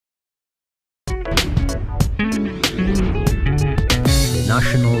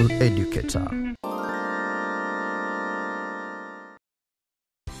Bible educator.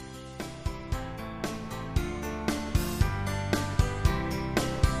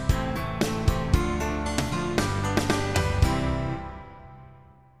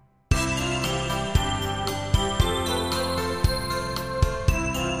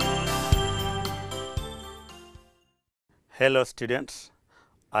 Hello students,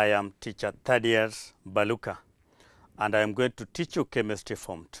 I am teacher Thaddeus Baluka and I am going to teach you chemistry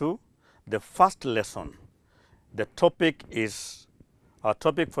form 2. The first lesson, our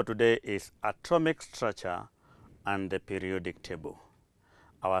topic for today is atomic structure and the periodic table.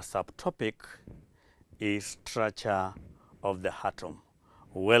 Our subtopic is structure of the atom.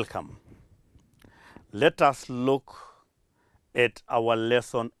 Welcome. Let us look at our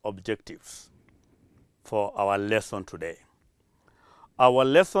lesson objectives for our lesson today. Our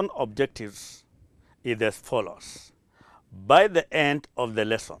lesson objectives is as follows. By the end of the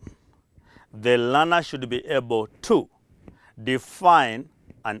lesson, the learner should be able to define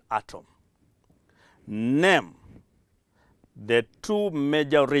an atom, name the two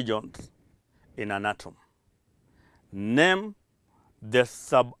major regions in an atom, name the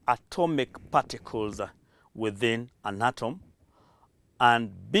subatomic particles within an atom,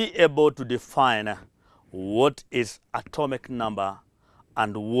 and be able to define what is atomic number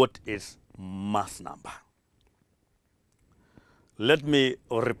and what is mass number. Let me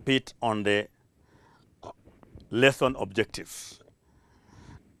repeat on the lesson objectives.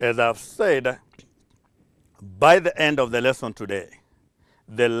 As I've said, by the end of the lesson today,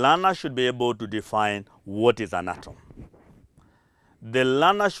 the learner should be able to define what is an atom. The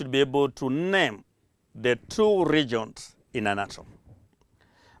learner should be able to name the two regions in an atom.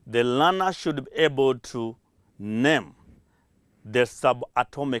 The learner should be able to name the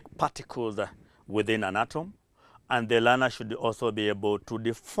subatomic particles within an atom, and the learner should also be able to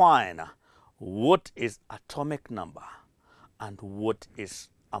define what is atomic number and what is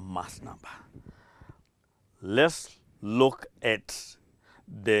a mass number. Let's look at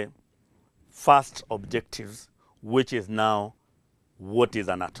the first objectives, which is now what is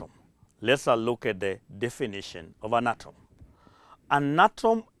an atom. Let's look at the definition of an atom. An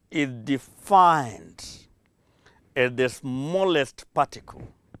atom is defined as the smallest particle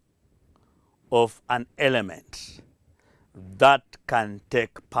of an element that can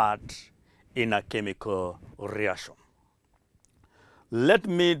take part in a chemical reaction. Let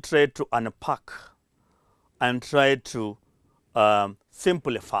me try to unpack and try to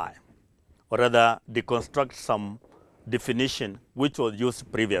simplify, or rather deconstruct some definition which was used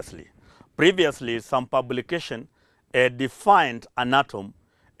previously. Previously, some publication defined an atom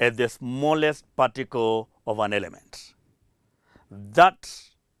as the smallest particle of an element. That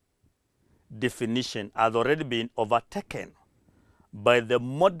definition has already been overtaken by the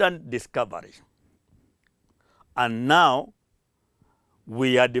modern discovery. And now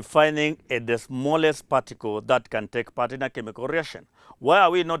we are defining as the smallest particle that can take part in a chemical reaction. Why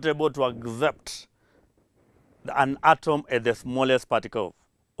are we not able to accept an atom as the smallest particle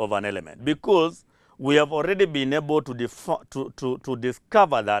of an element? Because we have already been able to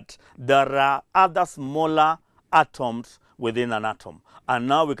discover that there are other smaller atoms within an atom. And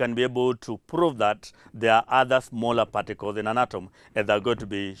now we can be able to prove that there are other smaller particles in an atom, as are going to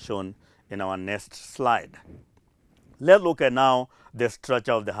be shown in our next slide. Let's look at now the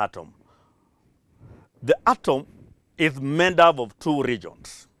structure of the atom. The atom is made up of two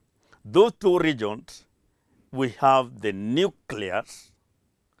regions. Those two regions, we have the nucleus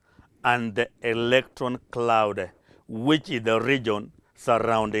and the electron cloud, which is the region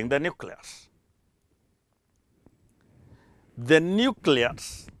surrounding the nucleus. The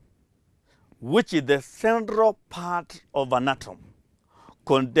nucleus, which is the central part of an atom,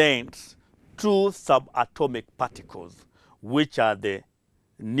 contains two subatomic particles, which are the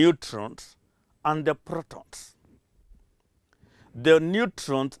neutrons and the protons. The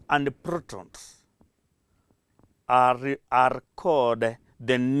neutrons and the protons are called the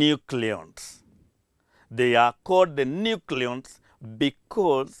nucleons. They are called the nucleons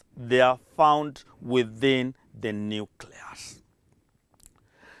because they are found within the nucleus.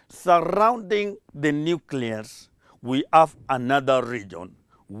 Surrounding the nucleus, we have another region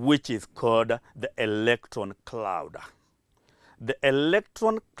which is called the electron cloud. The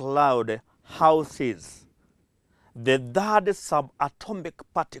electron cloud houses the third subatomic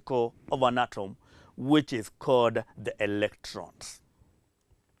particle of an atom, which is called the electrons.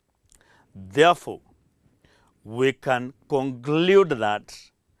 Therefore, we can conclude that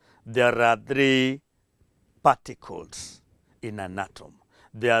there are three particles in an atom.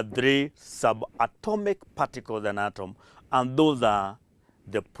 There are three subatomic particles in an atom, and those are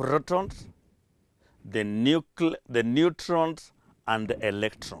the protons, the neutrons, and the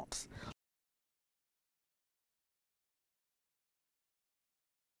electrons.